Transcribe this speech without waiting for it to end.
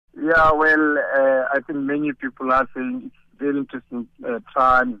Yeah, well, I think many people are saying it's very interesting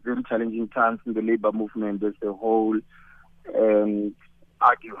times, very challenging times in the labor movement as a whole, and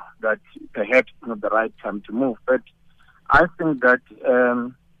argue that perhaps it's not the right time to move. But I think that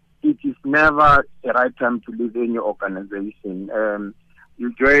it is never the right time to leave any organization.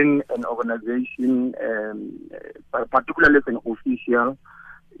 You join an organization, particularly as an official,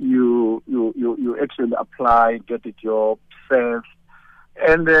 you actually apply, get a job, serve,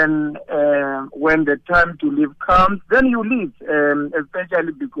 and then when the time to leave comes, then you leave,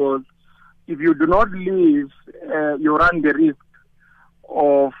 especially because if you do not leave, you run the risk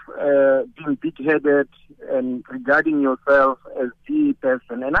of being big-headed and regarding yourself as the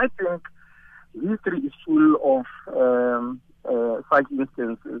person. And I think history is full of such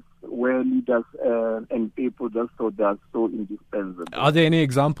instances where leaders and people just thought they are so indispensable. Are there any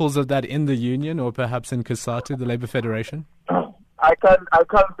examples of that in the union or perhaps in COSATU, the Labour Federation? I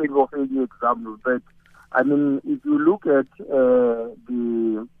can't think of any example, but I mean, if you look at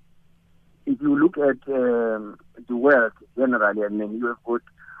the world generally, I mean, you have got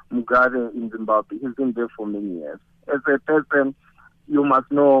Mugabe in Zimbabwe. He's been there for many years. As a person, you must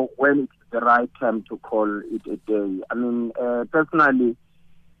know when it's the right time to call it a day. I mean, personally,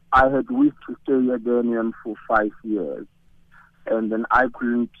 I had wished to stay at the NUM for 5 years, and then I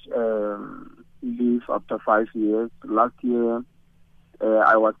couldn't leave after 5 years. Last year,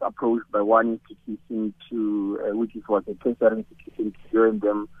 I was approached by one institution which was a tertiary institution, to join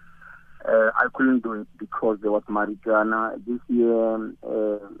them. I couldn't do it because there was marijuana. This year,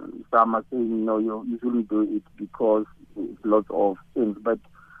 some are saying, no, you shouldn't do it because it's lots of things. But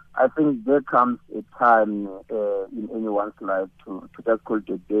I think there comes a time in anyone's life to just call it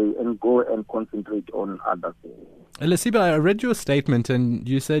a day and go and concentrate on other things. Lesiba, I read your statement and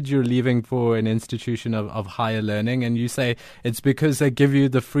you said you're leaving for an institution of higher learning, and you say it's because they give you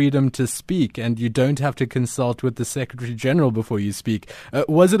the freedom to speak and you don't have to consult with the Secretary General before you speak.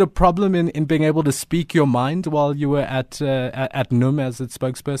 Was it a problem in being able to speak your mind while you were at NUM as its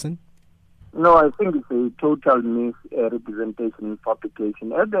spokesperson? No, I think it's a total misrepresentation in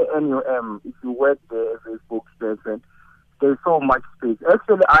publication. At the NUM, if you work there as a spokesperson, there's so much space.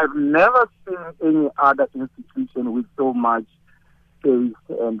 Actually, I've never seen any other institution with so much space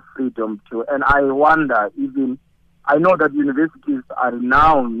and freedom to. And I wonder, I know that universities are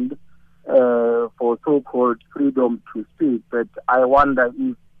renowned for so-called freedom to speak, but I wonder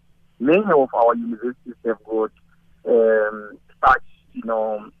if many of our universities have got such,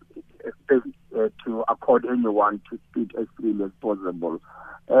 space to accord anyone to speak as freely as possible.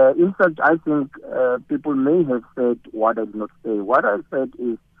 In fact, I think people may have said what I did not say. What I said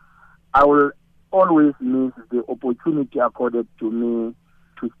is I will always miss the opportunity accorded to me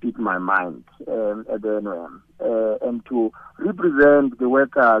to speak my mind at the NUM and to represent the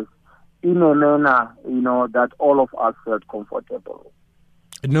workers in a manner, that all of us felt comfortable.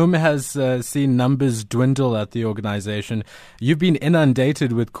 NUM has seen numbers dwindle at the organization. You've been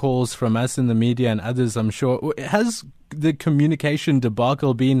inundated with calls from us in the media and others, I'm sure. Has the communication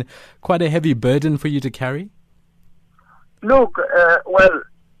debacle been quite a heavy burden for you to carry? Look,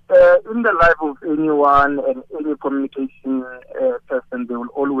 in the life of anyone and any communication person, there will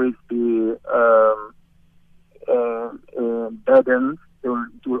always be burdens. It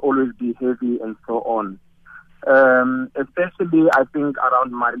will always be heavy and so on. Especially, I think,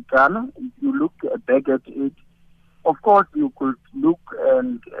 around Marikana. If you look back at it, of course, you could look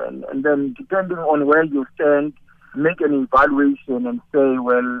and then, depending on where you stand, make an evaluation and say,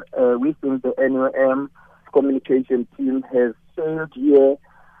 well, we think the NUM communication team has failed here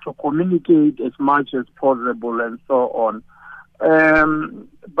to communicate as much as possible and so on.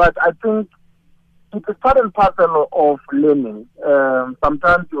 But I think it's a part and parcel of learning.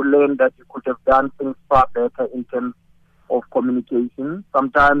 Sometimes you learn that you could have done things far better in terms of communication.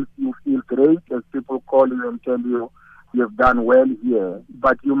 Sometimes you feel great as people call you and tell you you have done well here.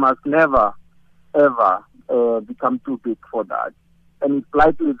 But you must never, ever become too big for that. And it's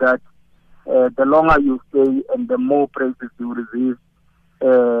likely that the longer you stay and the more praises you receive,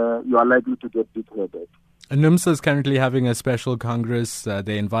 you are likely to get big-headed. NUMSA is currently having a special Congress.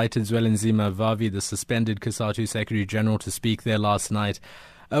 They invited Zwelinzima Vavi, the suspended COSATU Secretary General, to speak there last night.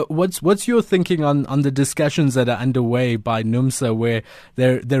 What's your thinking on the discussions that are underway by NUMSA, where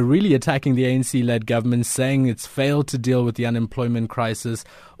they're really attacking the ANC-led government, saying it's failed to deal with the unemployment crisis?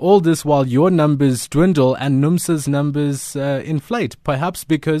 All this while your numbers dwindle and NUMSA's numbers inflate, perhaps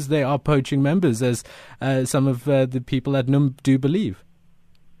because they are poaching members, as some of the people at NUM do believe.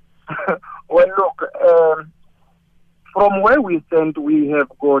 Well, look, from where we stand, we have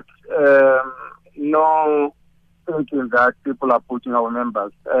got no thinking that people are poaching our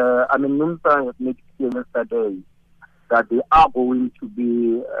members. NUMSA has made clear yesterday that they are going to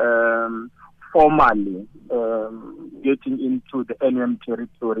be formally getting into the NUM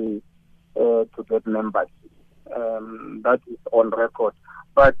territory to get membership. That is on record.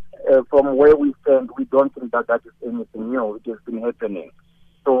 But from where we stand, we don't think that is anything new. It has been happening.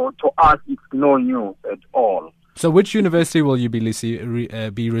 So to us, it's no news at all. So which university will you be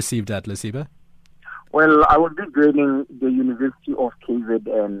received at, Lesiba? Well, I will be joining the University of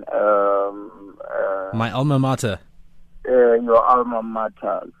KZN. My alma mater. Your alma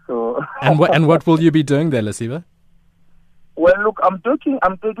mater. So and what will you be doing there, Lesiba? Well, look, I'm taking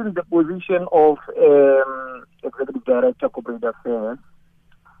the position of Executive Director, Corporate Affairs.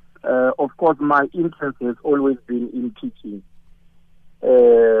 Of course, my interest has always been in teaching.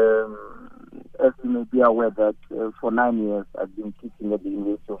 As you may be aware that for 9 years I've been teaching at the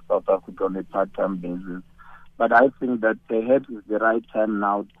University of South Africa on a part-time basis. But I think that perhaps it's the right time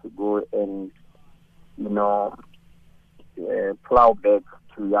now to go and, plow back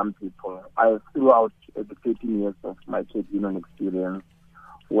to young people. I throughout the 13 years of my trade union experience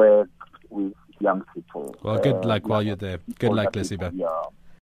worked with young people. Well, good luck while you're there. Good luck, Lesiba. Yeah.